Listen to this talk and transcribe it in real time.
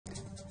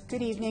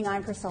Good evening,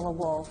 I'm Priscilla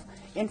Wolf.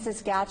 In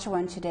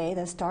Saskatchewan today,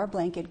 the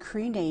Blanket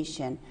Cree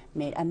Nation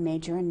made a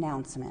major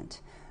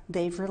announcement.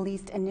 They've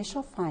released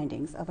initial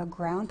findings of a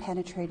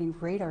ground-penetrating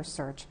radar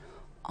search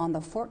on the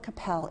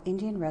Qu'Appelle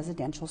Indian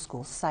Residential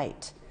School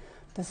site.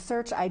 The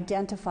search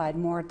identified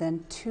more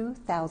than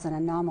 2,000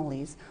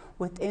 anomalies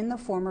within the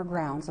former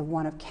grounds of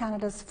one of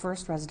Canada's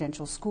first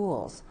residential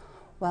schools.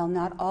 While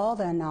not all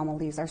the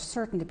anomalies are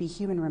certain to be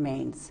human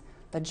remains,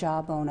 the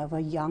jawbone of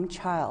a young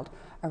child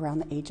around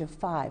the age of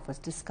 5 was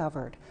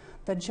discovered.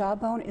 The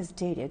jawbone is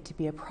dated to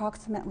be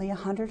approximately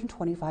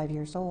 125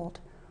 years old,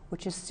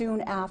 which is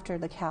soon after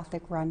the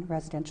Catholic-run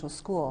residential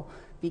school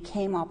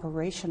became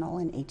operational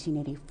in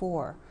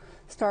 1884.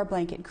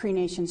 Blanket Cree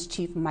Nation's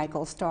Chief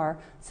Michael Starr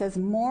says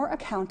more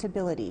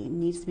accountability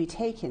needs to be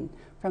taken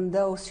from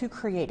those who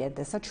created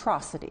this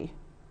atrocity.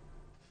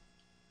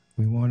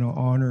 We want to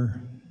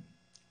honor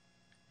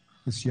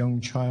this young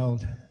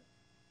child,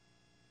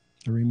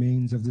 the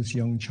remains of this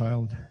young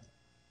child.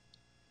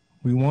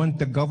 We want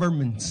the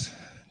governments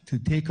to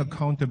take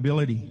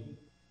accountability,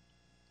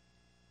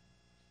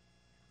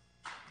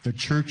 the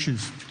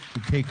churches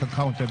to take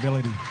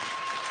accountability,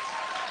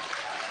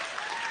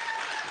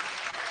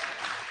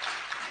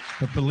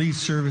 the police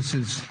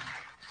services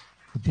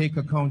to take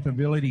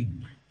accountability.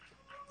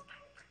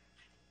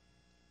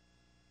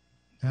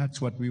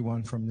 That's what we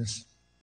want from this.